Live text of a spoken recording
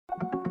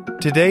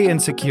Today in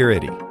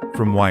Security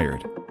from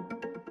Wired.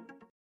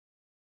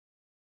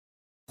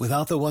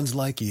 Without the ones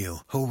like you,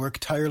 who work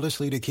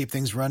tirelessly to keep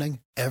things running,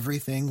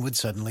 everything would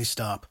suddenly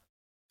stop.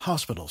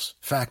 Hospitals,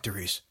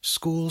 factories,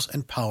 schools,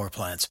 and power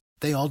plants,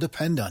 they all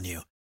depend on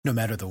you. No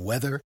matter the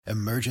weather,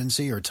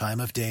 emergency, or time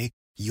of day,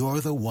 you're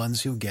the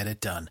ones who get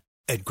it done.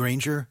 At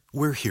Grainger,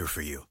 we're here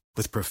for you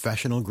with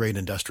professional-grade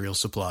industrial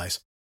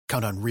supplies.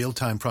 Count on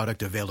real-time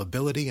product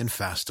availability and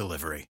fast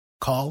delivery.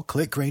 Call,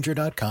 click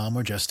Grainger.com,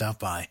 or just stop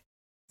by.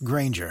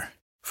 Grainger,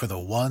 for the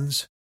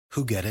ones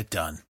who get it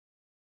done.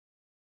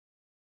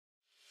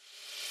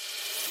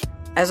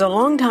 As a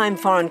longtime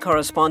foreign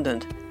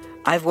correspondent,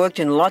 I've worked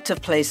in lots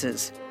of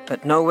places,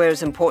 but nowhere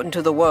as important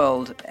to the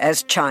world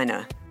as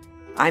China.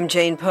 I'm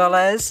Jane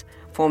Perlez,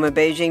 former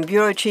Beijing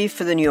bureau chief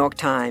for the New York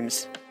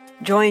Times.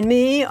 Join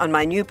me on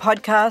my new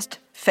podcast,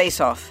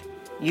 Face Off,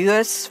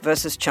 U.S.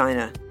 versus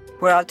China,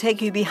 where I'll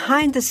take you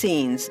behind the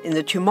scenes in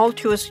the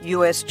tumultuous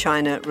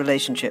U.S.-China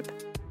relationship.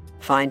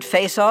 Find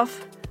Face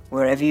Off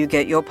wherever you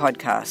get your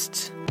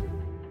podcasts.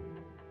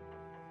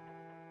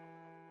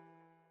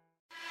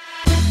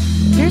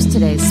 Here's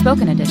today's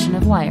spoken edition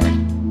of Wired.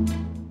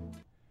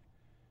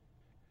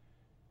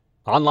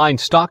 Online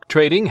stock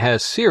trading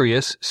has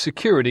serious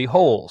security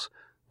holes,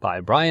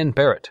 by Brian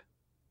Barrett.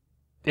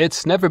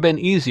 It's never been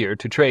easier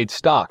to trade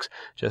stocks.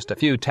 Just a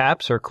few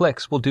taps or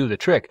clicks will do the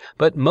trick,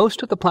 but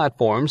most of the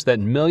platforms that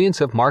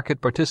millions of market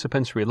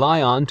participants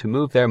rely on to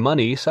move their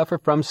money suffer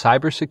from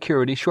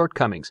cybersecurity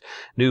shortcomings,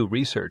 new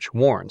research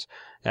warns,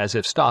 as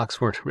if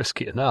stocks weren't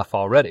risky enough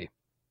already.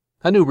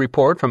 A new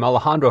report from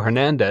Alejandro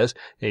Hernández,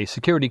 a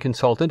security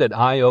consultant at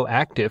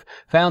IOActive,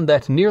 found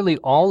that nearly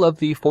all of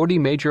the 40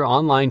 major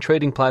online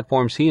trading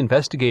platforms he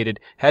investigated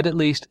had at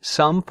least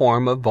some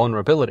form of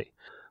vulnerability.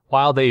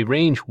 While they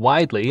range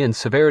widely in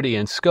severity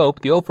and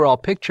scope, the overall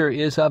picture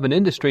is of an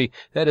industry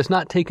that has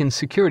not taken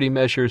security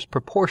measures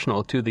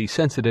proportional to the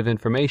sensitive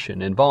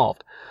information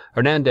involved.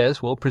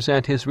 Hernández will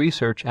present his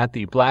research at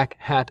the Black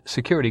Hat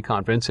Security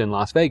Conference in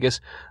Las Vegas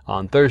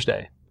on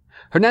Thursday.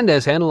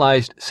 Hernández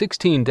analyzed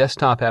 16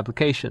 desktop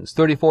applications,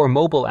 34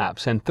 mobile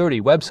apps, and 30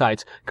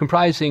 websites,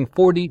 comprising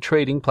 40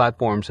 trading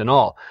platforms in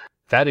all.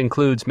 That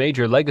includes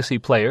major legacy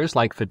players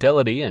like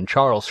Fidelity and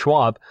Charles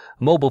Schwab,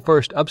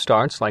 mobile-first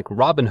upstarts like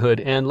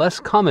Robinhood, and less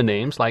common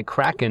names like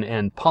Kraken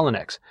and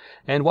Poloniex.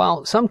 And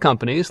while some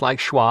companies like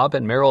Schwab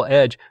and Merrill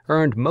Edge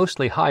earned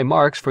mostly high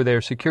marks for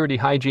their security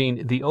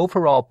hygiene, the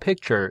overall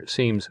picture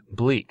seems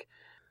bleak.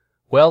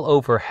 Well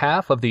over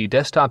half of the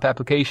desktop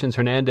applications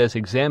Hernández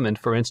examined,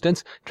 for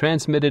instance,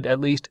 transmitted at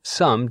least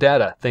some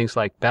data, things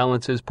like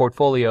balances,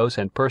 portfolios,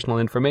 and personal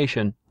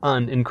information,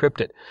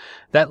 unencrypted.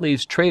 That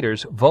leaves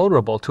traders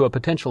vulnerable to a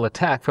potential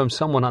attack from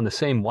someone on the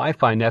same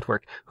Wi-Fi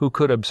network who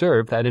could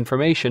observe that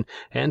information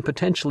and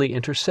potentially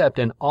intercept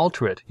and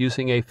alter it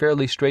using a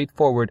fairly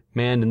straightforward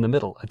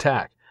man-in-the-middle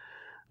attack.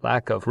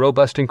 Lack of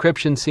robust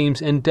encryption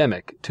seems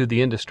endemic to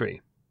the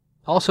industry.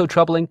 Also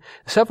troubling,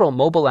 several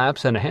mobile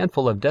apps and a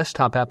handful of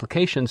desktop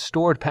applications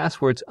stored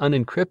passwords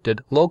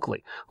unencrypted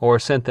locally or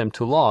sent them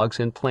to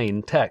logs in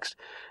plain text.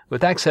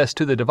 With access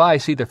to the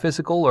device, either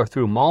physical or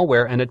through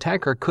malware, an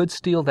attacker could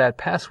steal that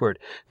password,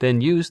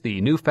 then use the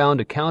newfound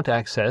account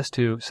access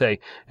to, say,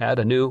 add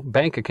a new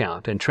bank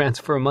account and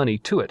transfer money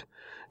to it.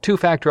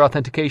 Two-factor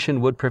authentication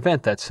would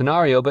prevent that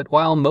scenario, but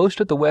while most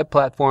of the web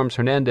platforms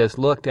Hernández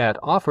looked at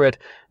offer it,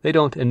 they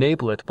don't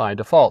enable it by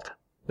default.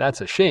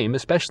 That's a shame,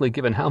 especially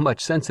given how much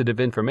sensitive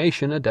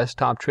information a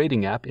desktop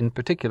trading app in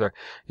particular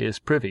is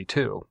privy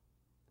to.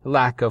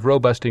 Lack of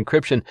robust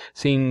encryption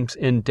seems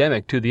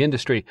endemic to the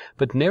industry,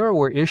 but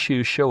narrower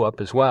issues show up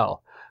as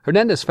well.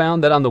 Hernández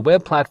found that on the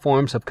web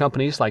platforms of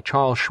companies like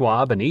Charles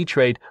Schwab and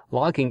E-Trade,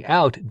 logging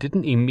out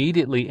didn't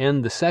immediately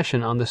end the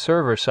session on the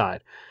server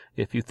side.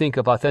 If you think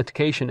of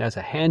authentication as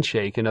a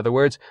handshake, in other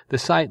words, the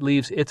site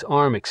leaves its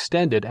arm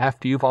extended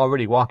after you've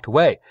already walked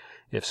away.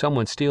 If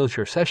someone steals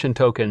your session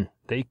token,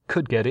 they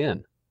could get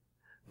in.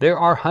 There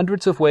are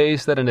hundreds of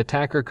ways that an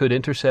attacker could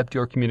intercept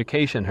your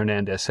communication,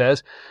 Hernández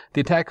says.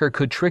 The attacker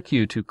could trick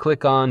you to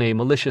click on a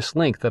malicious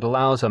link that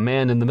allows a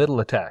man-in-the-middle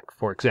attack,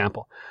 for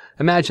example.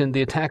 Imagine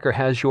the attacker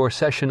has your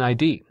session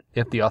ID.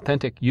 If the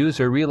authentic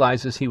user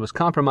realizes he was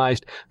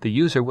compromised, the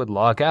user would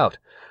log out.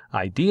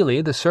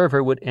 Ideally, the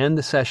server would end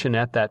the session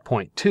at that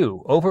point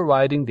too,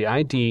 overriding the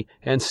ID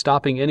and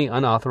stopping any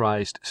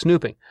unauthorized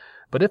snooping.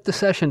 But if the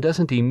session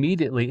doesn't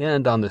immediately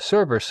end on the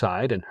server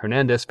side, and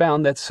Hernández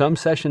found that some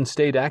sessions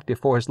stayed active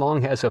for as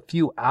long as a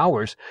few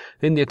hours,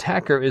 then the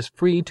attacker is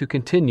free to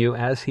continue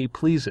as he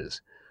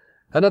pleases.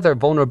 Another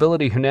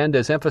vulnerability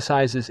Hernández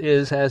emphasizes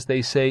is, as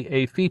they say,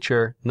 a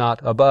feature, not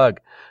a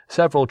bug.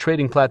 Several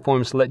trading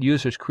platforms let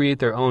users create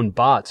their own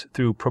bots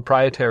through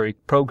proprietary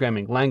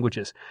programming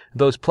languages.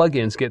 Those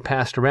plugins get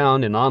passed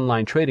around in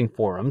online trading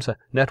forums, a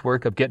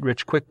network of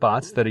get-rich-quick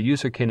bots that a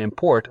user can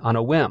import on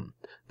a whim.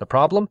 The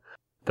problem?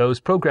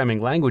 Those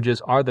programming languages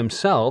are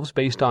themselves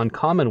based on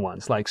common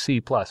ones like C++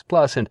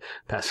 and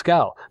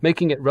Pascal,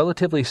 making it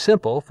relatively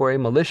simple for a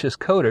malicious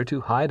coder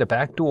to hide a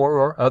backdoor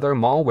or other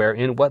malware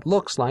in what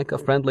looks like a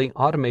friendly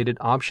automated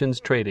options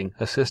trading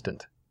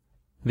assistant.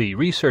 The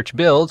research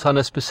builds on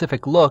a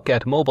specific look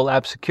at mobile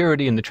app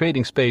security in the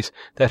trading space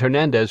that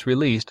Hernández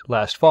released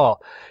last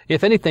fall.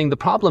 If anything, the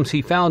problems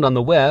he found on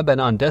the web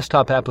and on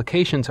desktop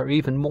applications are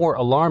even more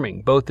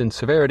alarming, both in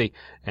severity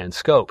and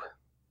scope.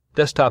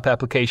 Desktop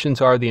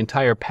applications are the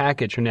entire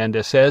package,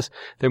 Hernández says.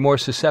 They're more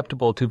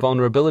susceptible to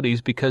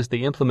vulnerabilities because they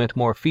implement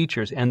more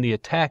features and the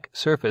attack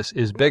surface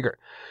is bigger.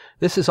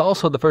 This is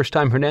also the first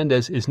time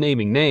Hernández is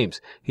naming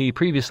names. He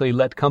previously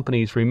let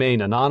companies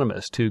remain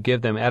anonymous to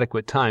give them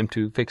adequate time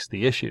to fix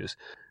the issues.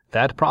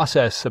 That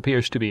process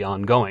appears to be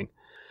ongoing.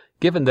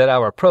 Given that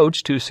our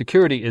approach to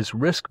security is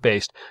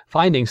risk-based,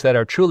 findings that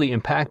are truly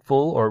impactful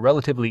or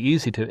relatively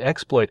easy to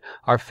exploit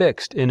are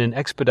fixed in an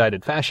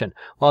expedited fashion,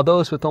 while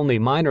those with only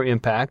minor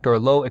impact or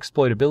low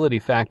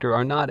exploitability factor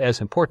are not as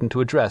important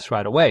to address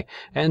right away,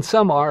 and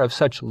some are of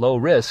such low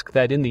risk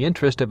that in the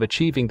interest of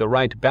achieving the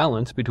right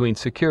balance between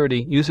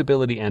security,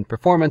 usability, and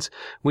performance,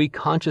 we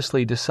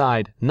consciously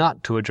decide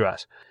not to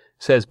address,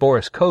 says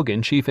Boris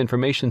Kogan, Chief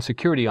Information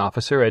Security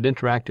Officer at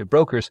Interactive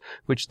Brokers,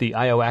 which the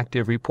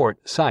IOActive report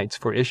cites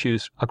for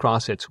issues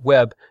across its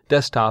web,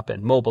 desktop,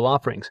 and mobile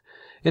offerings.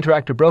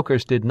 Interactive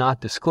Brokers did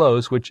not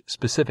disclose which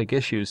specific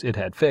issues it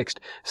had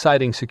fixed,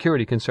 citing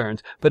security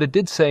concerns, but it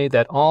did say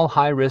that all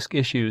high-risk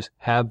issues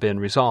have been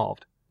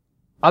resolved.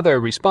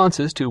 Other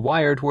responses to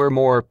Wired were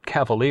more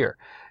cavalier.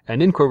 An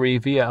inquiry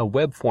via a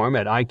web form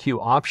at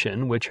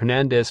IOActive, which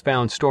Hernández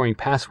found storing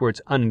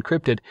passwords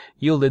unencrypted,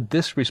 yielded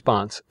this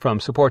response from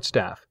support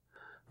staff.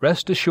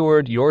 Rest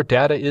assured your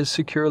data is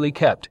securely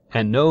kept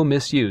and no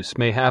misuse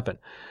may happen.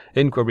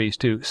 Inquiries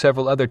to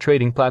several other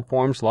trading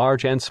platforms,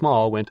 large and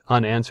small, went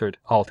unanswered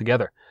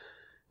altogether.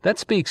 That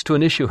speaks to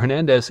an issue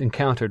Hernández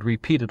encountered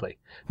repeatedly.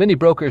 Many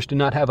brokers do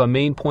not have a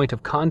main point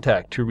of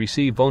contact to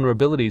receive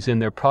vulnerabilities in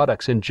their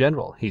products in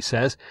general, he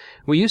says.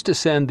 We used to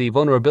send the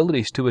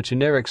vulnerabilities to a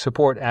generic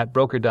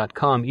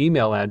support@broker.com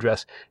email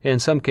address. In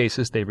some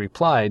cases they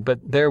replied, but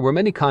there were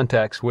many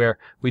contacts where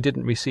we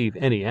didn't receive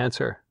any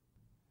answer.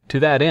 To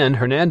that end,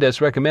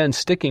 Hernández recommends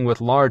sticking with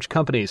large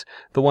companies,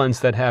 the ones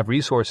that have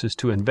resources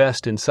to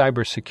invest in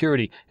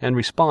cybersecurity and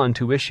respond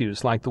to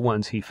issues like the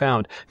ones he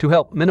found, to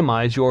help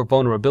minimize your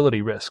vulnerability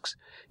risks.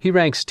 He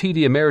ranks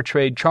TD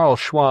Ameritrade,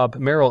 Charles Schwab,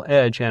 Merrill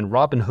Edge, and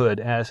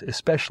Robinhood as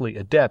especially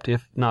adept,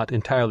 if not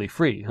entirely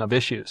free, of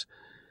issues.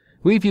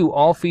 We view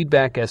all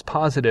feedback as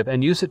positive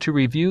and use it to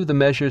review the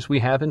measures we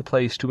have in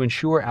place to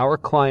ensure our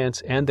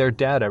clients and their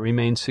data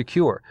remain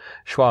secure,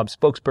 Schwab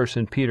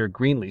spokesperson Peter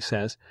Greenlee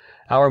says.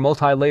 Our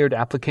multi-layered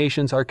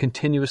applications are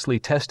continuously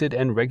tested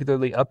and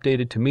regularly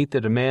updated to meet the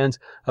demands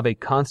of a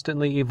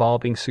constantly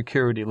evolving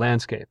security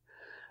landscape.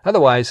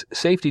 Otherwise,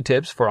 safety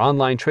tips for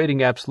online trading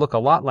apps look a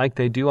lot like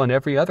they do on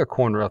every other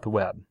corner of the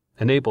web.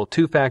 Enable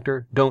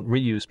two-factor, don't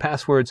reuse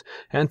passwords,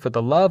 and for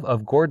the love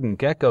of Gordon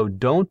Gekko,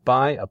 don't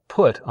buy a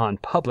put on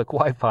public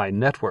Wi-Fi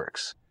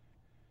networks.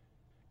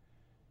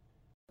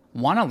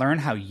 Want to learn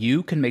how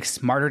you can make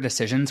smarter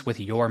decisions with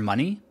your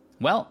money?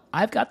 Well,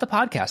 I've got the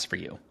podcast for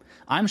you.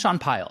 I'm Sean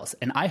Piles,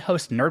 and I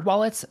host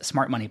NerdWallet's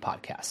Smart Money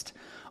Podcast.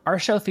 Our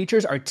show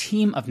features our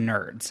team of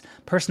nerds,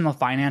 personal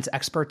finance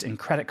experts in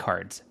credit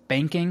cards,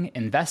 banking,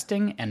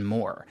 investing, and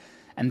more.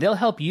 And they'll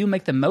help you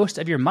make the most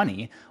of your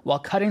money while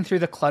cutting through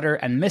the clutter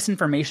and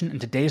misinformation in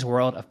today's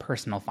world of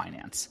personal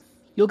finance.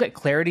 You'll get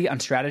clarity on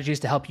strategies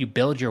to help you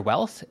build your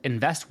wealth,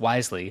 invest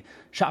wisely,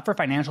 shop for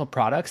financial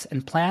products,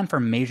 and plan for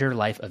major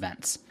life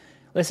events.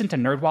 Listen to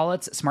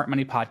NerdWallet's Smart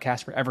Money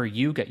Podcast wherever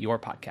you get your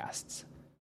podcasts.